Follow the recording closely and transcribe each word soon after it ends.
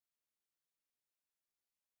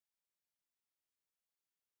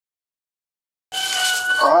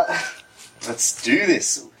Alright, let's do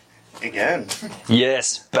this again.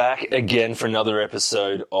 Yes, back again for another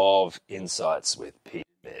episode of Insights with Pete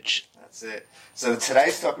and Mitch. That's it. So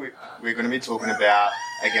today's topic, we're going to be talking about,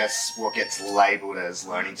 I guess, what gets labelled as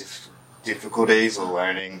learning difficulties or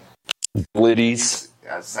learning Disabilities.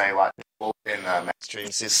 I'd say like in the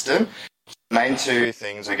mainstream system. The main two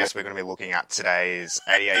things I guess we're going to be looking at today is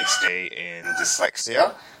ADHD and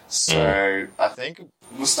dyslexia. So I think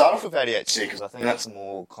we'll start off with ADHD because I think that's the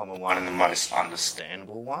more common one and the most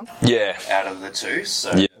understandable one. Yeah. Out of the two,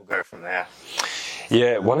 so we'll go from there.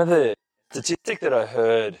 Yeah, one of the statistics that I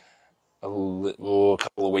heard a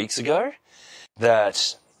couple of weeks ago,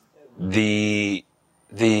 that the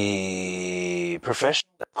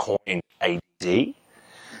professional that coined ADD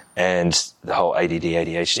and the whole ADD,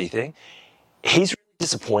 ADHD thing, he's really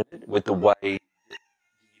disappointed with the way the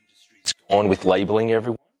industry's gone with labelling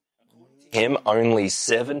everyone. According to him, only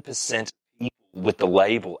 7% of people with the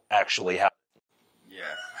label actually have it. Yeah,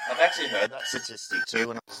 I've actually heard that statistic too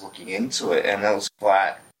when I was looking into it, and that was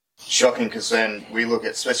quite shocking because then we look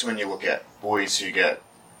at, especially when you look at boys who get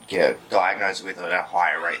diagnosed with it at a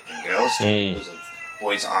higher rate than girls, because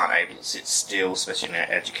boys aren't able to sit still, especially in our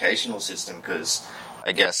educational system, because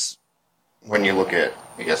I guess when you look at,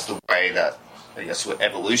 the way that,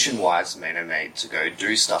 evolution-wise, men are made to go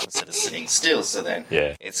do stuff instead of sitting still, so then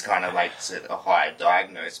it's kind of like a higher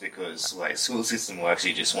diagnosis because the way the school system works,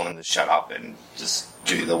 you just want them to shut up and just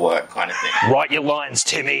do the work kind of thing. Write your lines,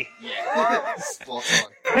 Timmy! Yeah, spot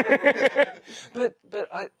on. But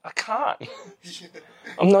I can't.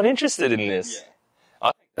 I'm not interested in this. Yeah.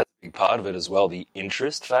 I think that's a big part of it as well, the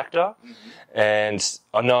interest factor. Mm-hmm. And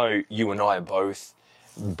I know you and I are both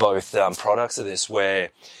products of this, where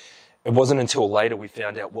it wasn't until later we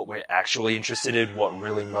found out what we're actually interested in, what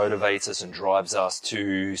really motivates us and drives us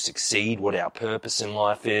to succeed, what our purpose in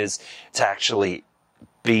life is, to actually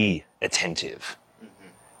be attentive. Mm-hmm.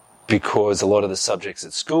 Because a lot of the subjects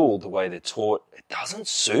at school, the way they're taught, it doesn't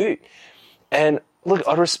suit. And look,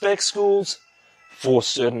 I respect schools for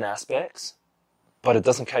certain aspects, but it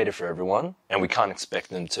doesn't cater for everyone, and we can't expect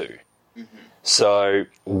them to. Mm-hmm. So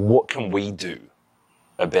what can we do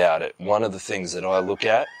about it? One of the things that I look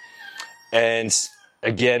at, and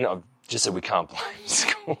again, I've just said we can't blame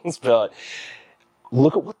schools, but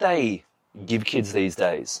look at what they give kids these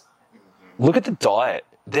days. Mm-hmm. Look at the diet.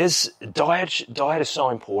 Diet is so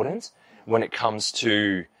important when it comes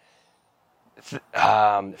to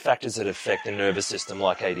factors that affect the nervous system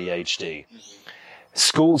like ADHD. Mm-hmm.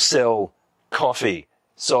 Schools sell coffee,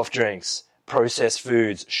 soft drinks, processed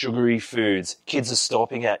foods, sugary foods. Kids are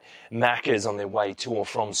stopping at Macca's on their way to or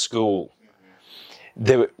from school.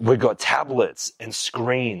 We've got tablets and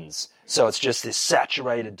screens, so it's just this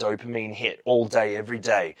saturated dopamine hit all day, every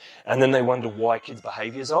day. And then they wonder why kids'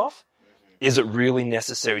 behaviour's off. Is it really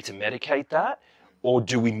necessary to medicate that, or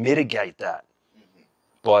do we mitigate that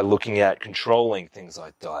by looking at controlling things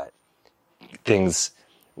like diet, things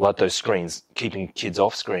like those screens, keeping kids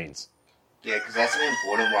off screens? Yeah, because that's an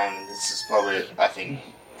important one. This is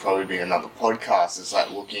probably being another podcast, is like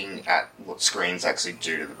looking at what screens actually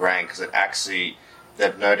do to the brain, because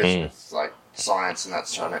they've noticed with like science, and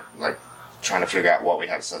that's trying to figure out what we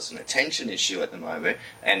have as an attention issue at the moment,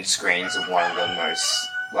 and screens are one of the most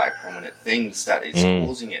prominent things that is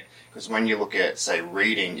causing it. Because when you look at, say,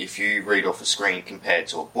 reading, if you read off a screen compared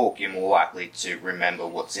to a book, you're more likely to remember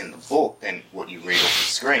what's in the book than what you read off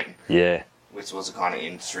the screen. Yeah. Which was a kind of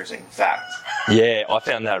interesting fact. Yeah, I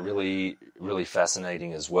found that really, really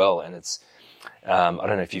fascinating as well. And it's, I don't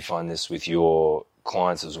know if you find this with your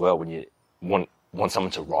clients as well, when you want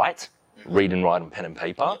someone to read and write on pen and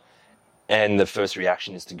paper, and the first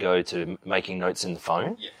reaction is to go to making notes in the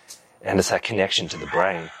phone, and it's that connection to the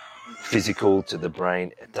brain, physical to the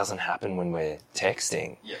brain. It doesn't happen when we're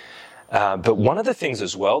texting. But one of the things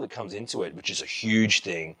as well that comes into it, which is a huge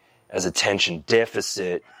thing, as attention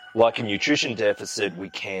deficit, like a nutrition deficit, we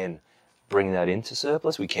can bring that into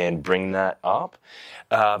surplus, we can bring that up,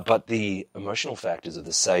 but the emotional factors of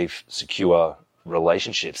the safe, secure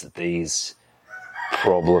relationships that these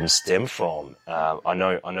problems stem from. I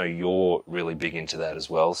know you're really big into that as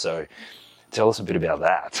well, so tell us a bit about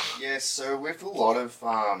that. Yeah, so with a lot of,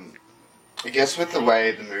 I guess with the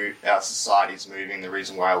way our society's moving, the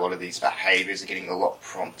reason why a lot of these behaviours are getting a lot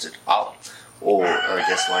prompted up, or I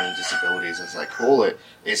guess learning disabilities as they call it,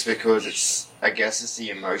 is because it's the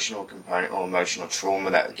emotional component or emotional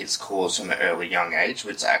trauma that gets caused from an early young age,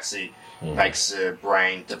 which actually makes the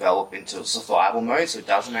brain develop into survival mode, so it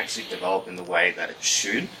doesn't actually develop in the way that it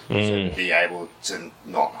should, so to be able to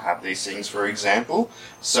not have these things, for example.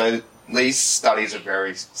 So these studies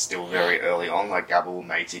are still very early on. Like Gabor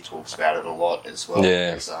Maté talks about it a lot as well.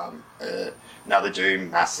 Yeah. There's another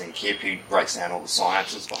dude, Massin Kip, who breaks down all the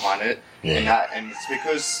sciences behind it. Yeah. And it's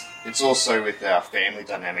because it's also with our family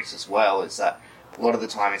dynamics as well. Is that a lot of the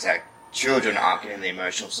time it's that children aren't getting the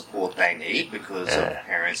emotional support they need because of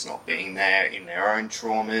parents not being there in their own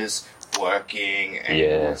traumas, working, and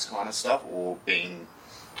all this kind of stuff, or being,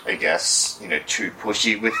 I guess, too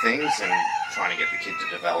pushy with things and trying to get the kid to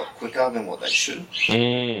develop quicker than what they should.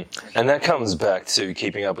 And that comes back to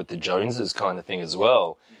keeping up with the Joneses kind of thing as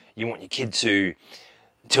well. You want your kid to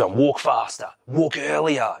walk faster, walk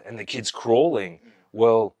earlier, and the kid's crawling.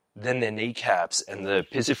 Well, then their kneecaps and the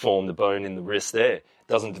pisiform, the bone in the wrist there,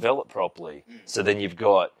 doesn't develop properly. So then you've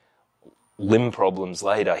got limb problems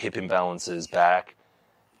later, hip imbalances, back,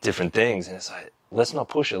 different things. And it's like, let's not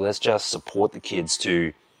push it. Let's just support the kids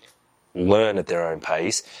to learn at their own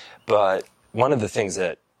pace. But one of the things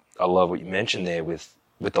that I love what you mentioned there with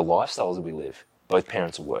the lifestyles that we live, both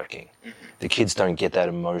parents are working. The kids don't get that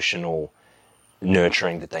emotional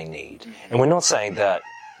nurturing that they need. And we're not saying that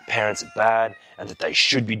parents are bad and that they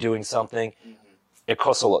should be doing something. It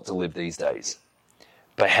costs a lot to live these days.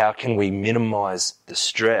 But how can we minimize the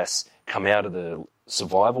stress, come out of the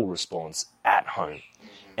survival response at home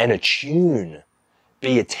and attune,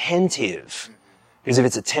 be attentive? Because if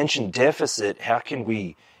it's attention deficit, how can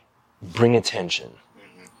we bring attention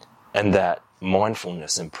and that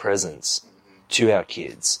mindfulness and presence to our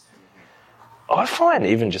kids? I find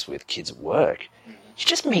even just with kids at work, you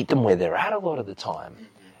just meet them where they're at a lot of the time,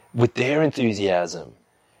 with their enthusiasm.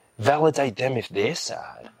 Validate them if they're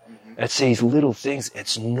sad. It's these little things.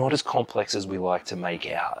 It's not as complex as we like to make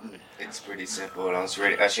out. It's pretty simple. And I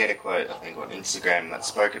shared a quote, I think, on Instagram that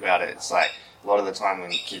spoke about it. It's like, a lot of the time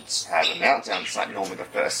when kids have a meltdown, it's like normally the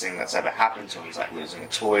first thing that's ever happened to them is like losing a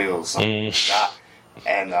toy or something like that.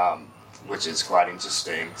 And, which is quite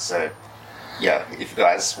interesting. So, yeah, if you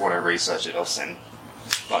guys want to research it, I'll send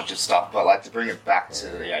a bunch of stuff. But like to bring it back to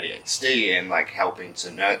the ADHD and like helping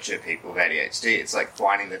to nurture people with ADHD, it's like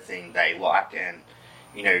finding the thing they like and,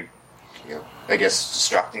 I guess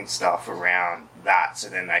distracting stuff around that so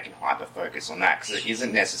then they can hyper-focus on that. Because it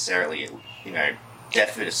isn't necessarily,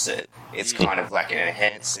 deficit. It's kind of like an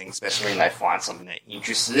enhancing, especially when they find something they're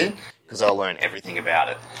interested in, because they'll learn everything about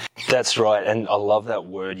it. That's right, and I love that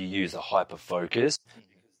word you use, the hyper-focus.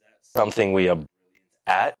 Something we are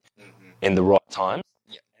at in the right time.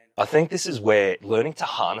 I think this is where learning to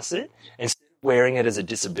harness it instead of wearing it as a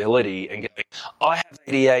disability and going, I have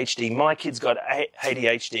ADHD, my kid's got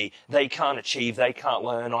ADHD, they can't achieve, they can't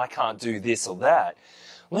learn, I can't do this or that.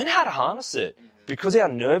 Learn how to harness it. Because our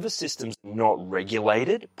nervous system's not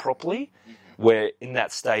regulated properly, we're in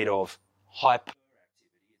that state of hyperactivity.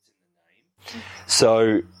 It's in the name.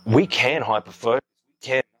 So we can hyperfocus, we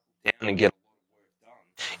can down and get a lot of work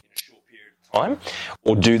done in a short period of time,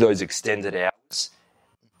 or do those extended hours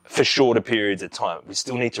for shorter periods of time. We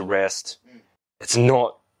still need to rest. It's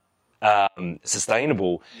not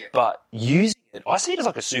sustainable, but using it, I see it as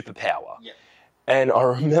like a superpower. And I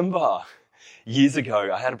remember years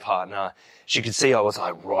ago, I had a partner. She could see I was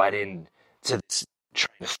like right into this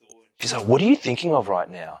train of thought. She's like, "What are you thinking of right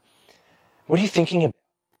now? What are you thinking about?"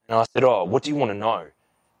 And I said, "Oh, what do you want to know?"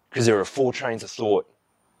 Because there are 4 trains of thought,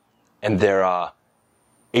 and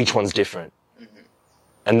each one's different.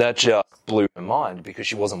 And that just blew her mind because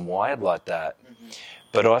she wasn't wired like that.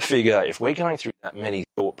 But I figure if we're going through that many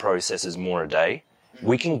thought processes more a day,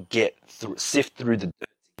 we can sift through the dirt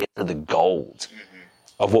to get to the gold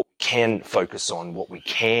of what we can focus on, what we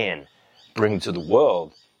can bring to the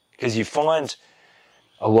world. Because you find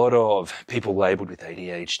a lot of people labelled with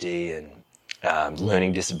ADHD and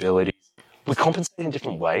learning disabilities, we compensate in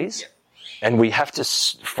different ways. And we have to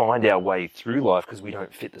find our way through life because we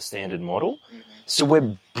don't fit the standard model. So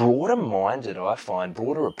we're broader minded, I find,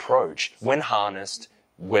 broader approach when harnessed,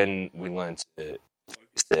 when we learn to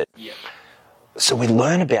focus it. So we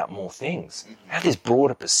learn about more things, have this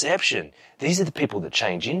broader perception. These are the people that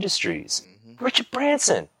change industries. Richard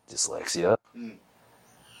Branson, dyslexia.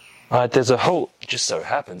 There's a whole, just so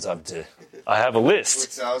happens I have a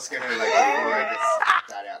list. So I was going to before I just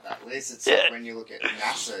that out that list, it's like when you look at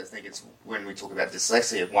NASA, I think it's when we talk about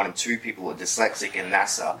dyslexia, 1 in 2 people are dyslexic in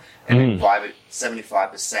NASA, and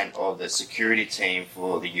 75% of the security team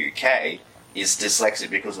for the UK is dyslexic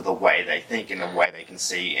because of the way they think and the way they can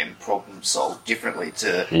see and problem solve differently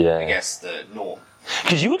to, I guess, the norm.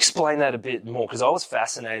 Could you explain that a bit more? Because I was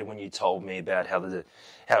fascinated when you told me about how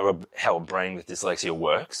a brain with dyslexia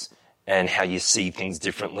works, and how you see things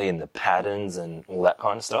differently and the patterns and all that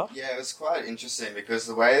kind of stuff? Yeah, it was quite interesting because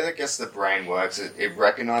the way I guess the brain works, it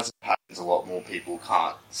recognizes patterns a lot more people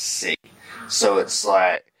can't see. So it's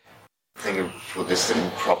like, think of put this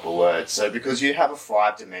in proper words. So because you have a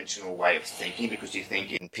 5-dimensional way of thinking, because you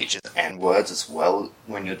think in pictures and words as well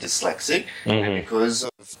when you're dyslexic, and because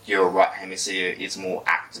of your right hemisphere is more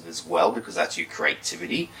active as well, because that's your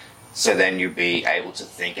creativity. So then you'll be able to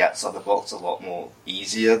think outside the box a lot more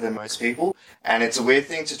easier than most people. And it's a weird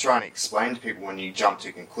thing to try and explain to people when you jump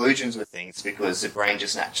to conclusions with things, because the brain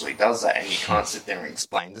just naturally does that, and you can't sit there and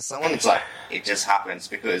explain to someone. It's like, it just happens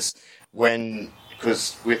because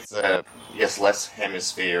with the, less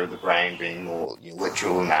hemisphere of the brain being more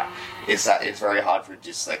literal than that, is that it's very hard for a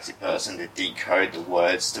dyslexic person to decode the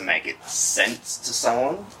words to make it sense to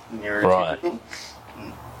someone neurotypical.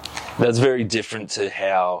 Right. That's very different to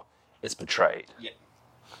how it's portrayed. Yeah.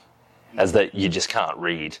 As that you just can't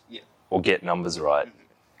read or get numbers right.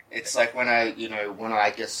 It's like when I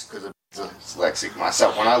guess because I'm dyslexic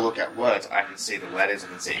myself, when I look at words, I can see the letters, I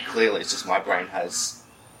can see it clearly. It's just my brain has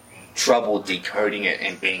trouble decoding it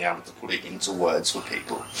and being able to put it into words for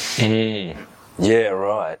people. Yeah,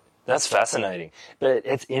 right. That's fascinating. But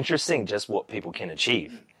it's interesting just what people can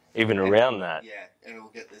achieve, even around that. Yeah, and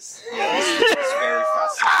we'll get this. Yeah, this is very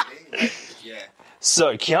fascinating. Yeah.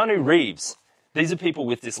 So, Keanu Reeves, these are people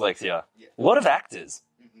with dyslexia. Yeah. A lot of actors.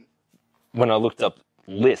 When I looked up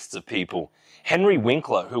lists of people, Henry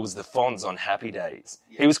Winkler, who was the Fonz on Happy Days,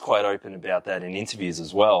 he was quite open about that in interviews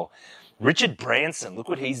as well. Richard Branson, look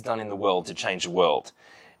what he's done in the world to change the world.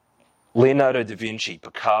 Leonardo da Vinci,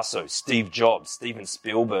 Picasso, Steve Jobs, Steven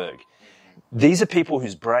Spielberg. These are people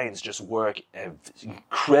whose brains just work in an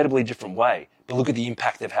incredibly different way. But look at the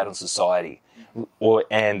impact they've had on society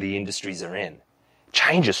and the industries they're in.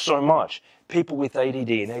 Changes so much. People with ADD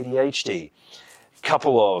and ADHD. A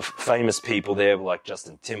couple of famous people there like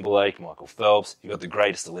Justin Timberlake, Michael Phelps. You've got the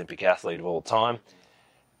greatest Olympic athlete of all time.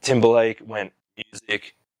 Timberlake went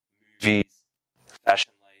music, movies,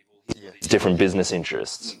 fashion labels, these different business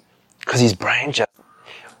interests. Because his brain just...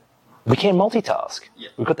 We can't multitask.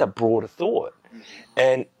 We've got that broader thought.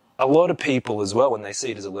 And a lot of people as well, when they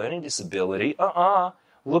see it as a learning disability,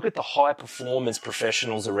 look at the high performance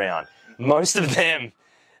professionals around. Most of them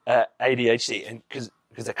ADHD, and because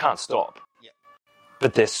they can't stop.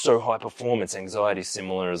 But they're so high performance. Anxiety is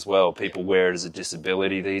similar as well. People wear it as a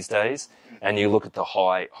disability these days. And you look at the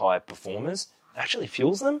high performers, it actually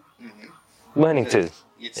fuels them. Learning to...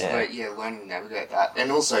 learning to navigate that.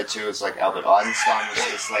 And also, too, it's like Albert Einstein was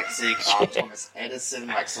dyslexic, Thomas Edison,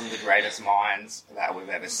 like some of the greatest minds that we've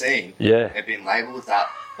ever seen have been labelled with that.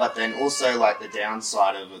 But then also, like, the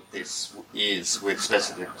downside of this is, with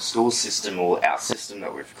especially the school system or our system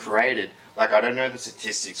that we've created, like, I don't know the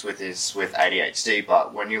statistics with ADHD,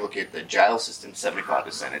 but when you look at the jail system, 75%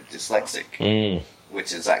 are dyslexic,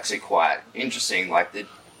 which is actually quite interesting. Like,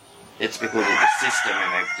 it's because of the system,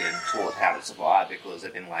 and they've been taught how to survive because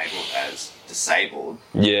they've been labelled as disabled.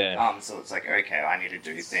 Yeah. So it's like, okay, I need to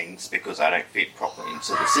do things because I don't fit properly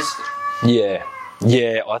into the system. Yeah.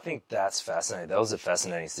 Yeah, I think that's fascinating. That was a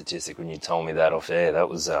fascinating statistic when you told me that off air. That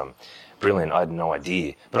was brilliant. I had no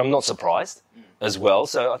idea. But I'm not surprised as well.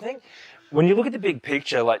 So I think when you look at the big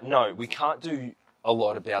picture, like, no, we can't do a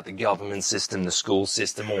lot about the government system, the school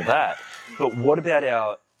system, all that. But what about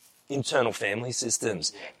our internal family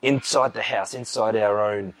systems, inside the house, inside our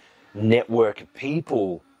own network of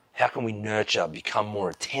people? How can we nurture, become more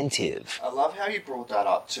attentive? I love how you brought that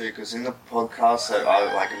up too, because in the podcast that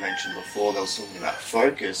I mentioned before, they were talking about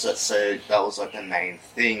focus. That was like the main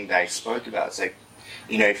thing they spoke about. It's like,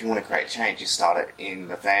 if you want to create change, you start it in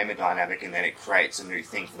the family dynamic, and then it creates a new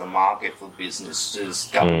thing for the market, for businesses,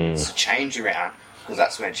 governments to change around. Because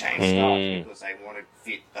that's where change starts, because they want to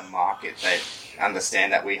fit the market. They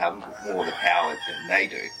understand that we have more the power than they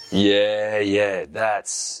do. Yeah,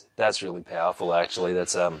 that's really powerful, actually.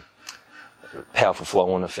 That's a powerful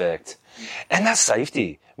flow-on effect. And that's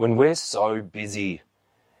safety. When we're so busy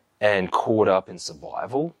and caught up in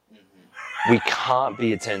survival, we can't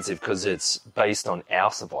be attentive because it's based on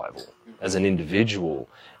our survival as an individual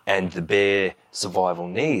and the bare survival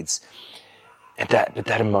needs. But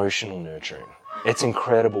that emotional nurturing. It's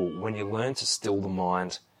incredible when you learn to still the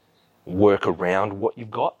mind, work around what you've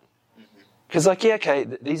got. Because,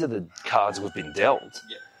 these are the cards we've been dealt.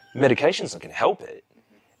 Medication's not going to help it.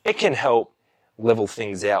 It can help level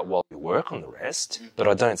things out while you work on the rest, but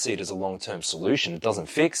I don't see it as a long-term solution. It doesn't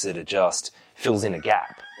fix it. It just fills in a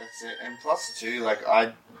gap. That's it. And plus, too,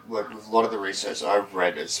 like with a lot of the research I've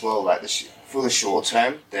read as well, like for the short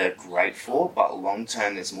term, they're great for, but long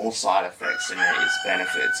term, there's more side effects than there is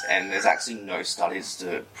benefits, and there's actually no studies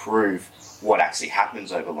to prove what actually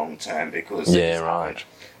happens over long term because they just haven't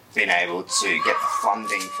been able to get the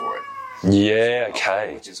funding for it. Yeah,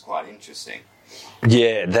 okay. Which is quite interesting.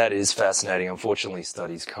 Yeah, that is fascinating. Unfortunately,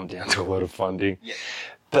 studies come down to a lot of funding. Yeah.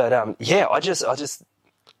 But I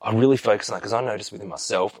really focus on that because I noticed within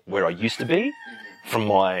myself where I used to be from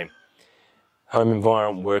my home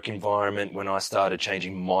environment, work environment, when I started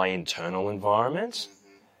changing my internal environment,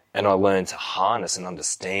 and I learned to harness and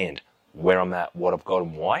understand where I'm at, what I've got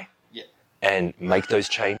and why, and make those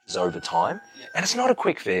changes over time. And it's not a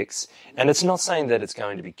quick fix, and it's not saying that it's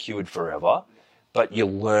going to be cured forever, but you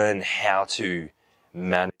learn how to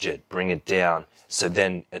manage it, bring it down, so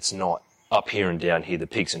then it's not up here and down here. The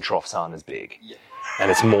peaks and troughs aren't as big, and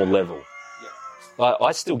it's more level.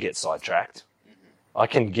 I still get sidetracked. I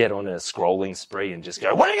can get on a scrolling spree and just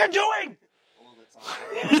go, "What are you doing?" All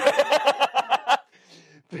the time.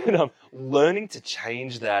 But I'm learning to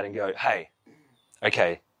change that and go, "Hey,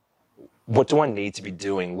 okay, what do I need to be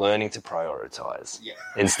doing?" Learning to prioritize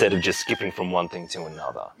instead of just skipping from one thing to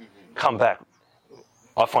another. Come back.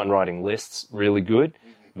 I find writing lists really good.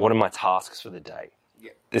 What are my tasks for the day?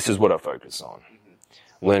 This is what I focus on.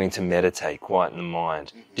 Learning to meditate, quieten the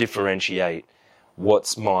mind, differentiate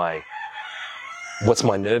what's my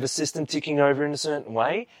nervous system ticking over in a certain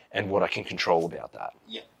way and what I can control about that.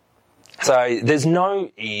 So there's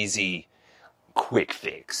no easy, quick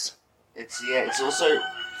fix. It's also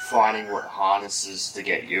finding what harnesses to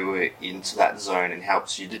get you into that zone and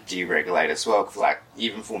helps you to deregulate as well. 'Cause like,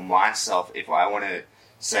 even for myself, if I want to,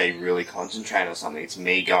 say, really concentrate on something, it's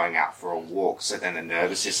me going out for a walk, so then the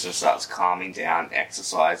nervous system starts calming down,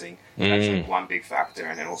 exercising. That's like one big factor,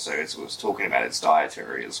 and then also, as we was talking about, it's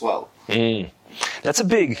dietary as well. That's a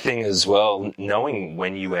big thing as well, knowing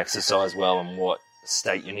when you exercise well and what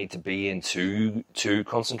state you need to be in to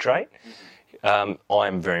concentrate.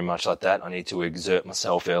 I'm very much like that. I need to exert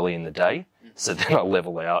myself early in the day, so then I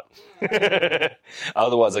level out.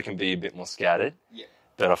 Otherwise, I can be a bit more scattered.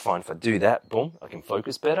 But I find if I do that, boom, I can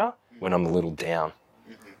focus better when I'm a little down,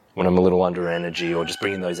 when I'm a little under energy, or just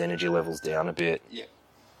bringing those energy levels down a bit.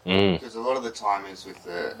 Because a lot of the time is with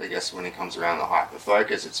the, I guess, when it comes around the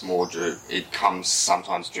hyperfocus, it's more it comes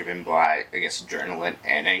sometimes driven by, I guess, adrenaline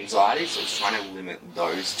and anxiety. So it's trying to limit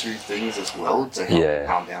those two things as well to help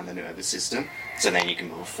calm down the nervous system. So then you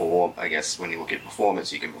can perform, I guess, when you look at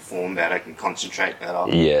performance, you can perform better, can concentrate better.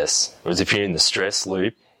 Yes. Whereas if you're in the stress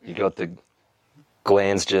loop, you got the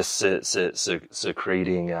glands just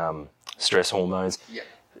secreting stress hormones,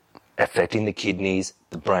 affecting the kidneys,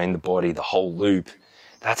 the brain, the body, the whole loop.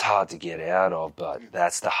 That's hard to get out of, but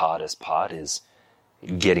that's the hardest part, is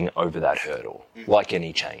getting over that hurdle, like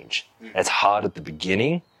any change. It's hard at the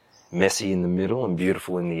beginning, messy in the middle, and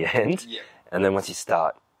beautiful in the end. And then once you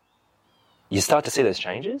start to see those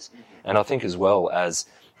changes. And I think as well, as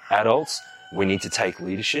adults, we need to take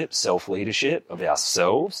leadership, self-leadership of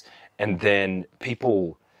ourselves, and then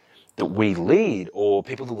people that we lead or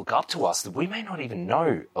people that look up to us that we may not even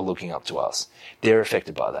know are looking up to us, they're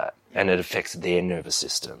affected by that, and it affects their nervous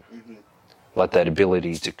system. Like that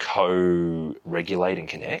ability to co-regulate and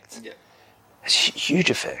connect. It's huge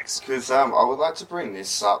effects. Because I would like to bring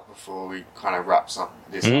this up before we kind of wraps up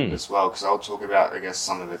this up as well, because I'll talk about, I guess,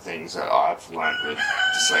 some of the things that I've learned with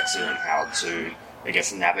dyslexia and how to, I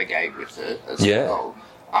guess, navigate with it as well.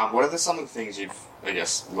 What are some of the things you've, I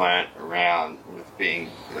guess, learnt around with being,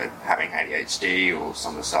 having ADHD or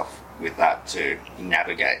some of the stuff with that to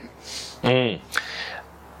navigate?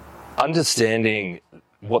 Understanding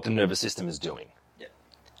what the nervous system is doing,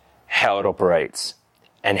 how it operates,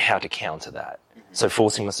 and how to counter that. So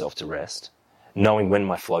forcing myself to rest, knowing when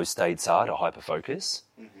my flow states are to hyperfocus,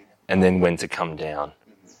 and then when to come down.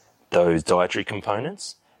 Those dietary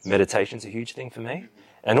components, meditation's a huge thing for me.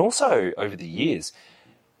 And also, over the years,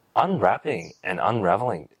 unwrapping and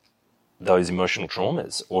unraveling those emotional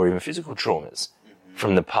traumas or even physical traumas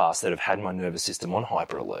from the past that have had my nervous system on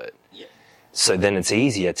hyper alert. So then it's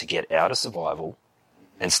easier to get out of survival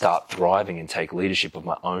and start thriving and take leadership of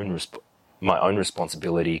my own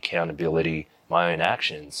responsibility, accountability, my own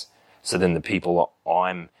actions. So then the people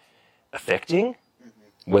I'm affecting,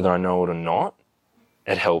 whether I know it or not,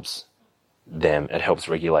 it helps them, it helps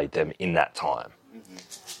regulate them in that time.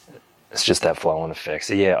 It's just that flow on effect.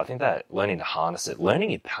 So I think that learning to harness it,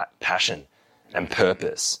 learning your passion and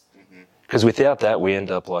purpose. Because without that, we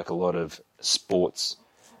end up like a lot of sports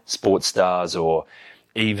stars, or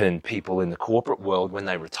even people in the corporate world when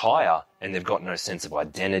they retire and they've got no sense of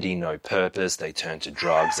identity, no purpose, they turn to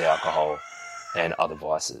drugs, alcohol, and other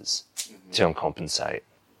vices to compensate.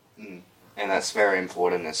 And that's very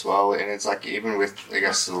important as well. And it's like, even with, I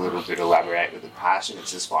guess, a little bit elaborate with the passion,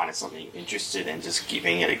 it's just finding something you're interested in, just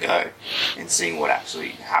giving it a go and seeing what actually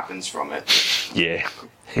happens from it. Yeah,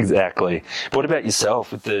 exactly. But what about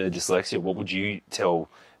yourself with the dyslexia? What would you tell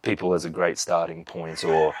people as a great starting point,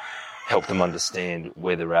 or help them understand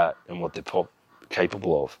where they're at and what they're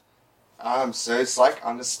capable of? So it's like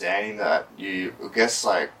understanding that you, I guess,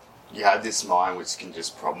 like, you have this mind which can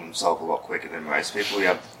just problem solve a lot quicker than most people. You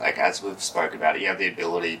have, like, as we've spoke about it, you have the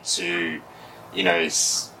ability to, you know,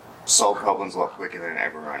 solve problems a lot quicker than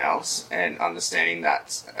everyone else, and understanding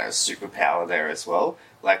that's a superpower there as well.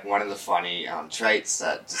 Like, one of the funny traits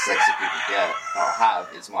that dyslexic people have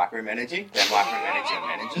is micromanaging. They're micromanaging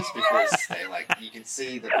managers because they, like, you can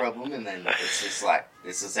see the problem and then it's just like,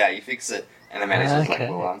 this is how you fix it. And the manager's like,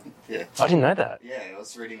 well, yeah. I didn't know that. Yeah, I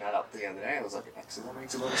was reading that up the other day. I was like, actually, that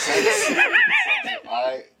makes a lot of sense.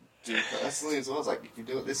 I do personally as well. I was like, if you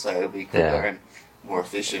do it this way, it'll be cooler and more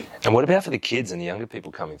efficient. And what about for the kids and the younger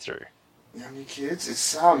people coming through? Younger kids,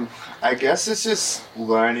 it's I guess it's just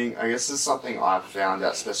learning. I guess it's something I've found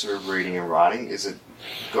out, especially with reading and writing, is it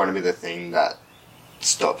going to be the thing that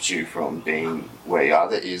stops you from being where you are.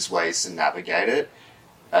 There is ways to navigate it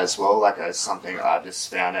as well. Like, something I've just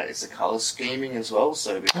found out is the colour scheming as well.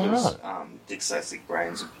 So because dyslexic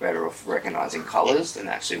brains are better off recognising colours than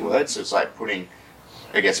actually words, so it's like putting,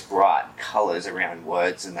 I guess, bright colours around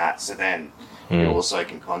words and that, so then you also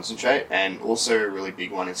can concentrate. And also a really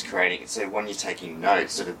big one is creating, so when you're taking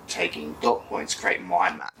notes, instead of taking dot points, create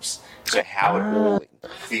mind maps. So how it all,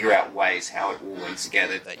 figure out ways how it all links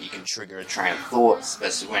together, that you can trigger a train of thought,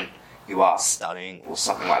 especially when you are studying or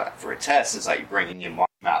something like that for a test. It's like you bring in your mind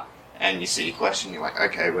map and you see your question, you're like,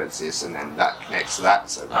 okay, where's this? And then that connects to that.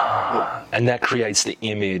 So, and that creates the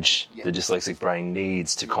image the dyslexic brain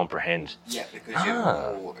needs to comprehend. Yeah, because you're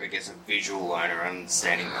more, I guess, a visual learner,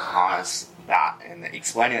 understanding the harness that and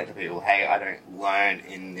explaining it to people. Hey, I don't learn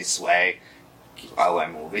in this way. I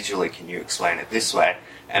learn more visually. Can you explain it this way?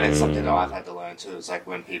 And it's something that I've had to learn too. It's like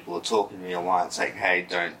when people are talking to me online, it's like, hey,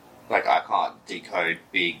 I can't decode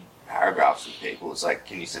big paragraphs with people. It's like,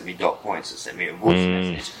 can you send me dot points or send me a voice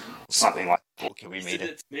message? Something like that. Can we meet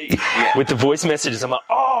it? With the voice messages, I'm like,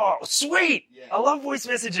 oh, sweet! Yeah. I love voice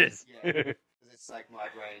messages. Yeah. It's like my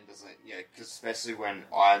brain doesn't, because especially when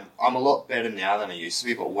I'm a lot better now than I used to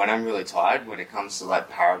be, but when I'm really tired, when it comes to like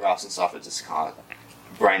paragraphs and stuff, it just can't,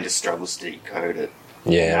 brain just struggles to decode it.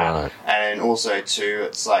 Yeah, right. And also too,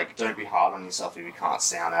 it's like, don't be hard on yourself if you can't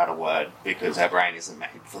sound out a word, because our brain isn't made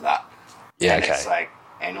for that. Yeah, and okay. It's like,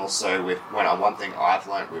 and also with one thing I've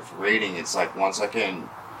learned with reading, it's like once I can,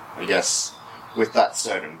 I guess, with that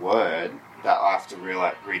certain word, that I have to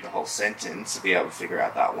read the whole sentence to be able to figure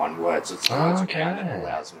out that one word. So it's that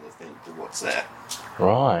allows me to think to what's there.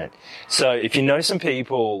 Right. So if you know some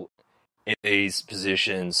people in these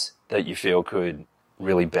positions that you feel could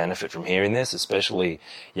really benefit from hearing this, especially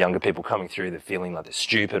younger people coming through, they're feeling like they're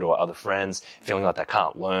stupid, or other friends feeling like they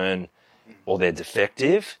can't learn or they're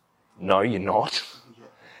defective. No, you're not.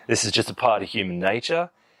 This is just a part of human nature.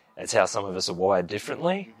 It's how some of us are wired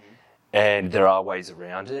differently. And there are ways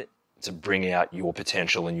around it to bring out your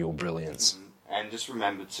potential and your brilliance. And just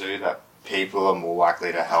remember too that people are more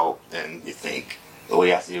likely to help than you think. All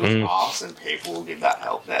you have to do is ask, and people will give that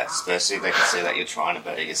help there, especially if they can see that you're trying to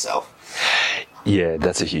better yourself. Yeah,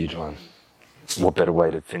 that's a huge one. What better way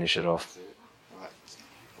to finish it off? Right.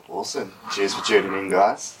 Awesome. Cheers for tuning in,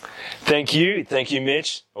 guys. Thank you,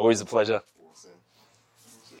 Mitch. Always a pleasure.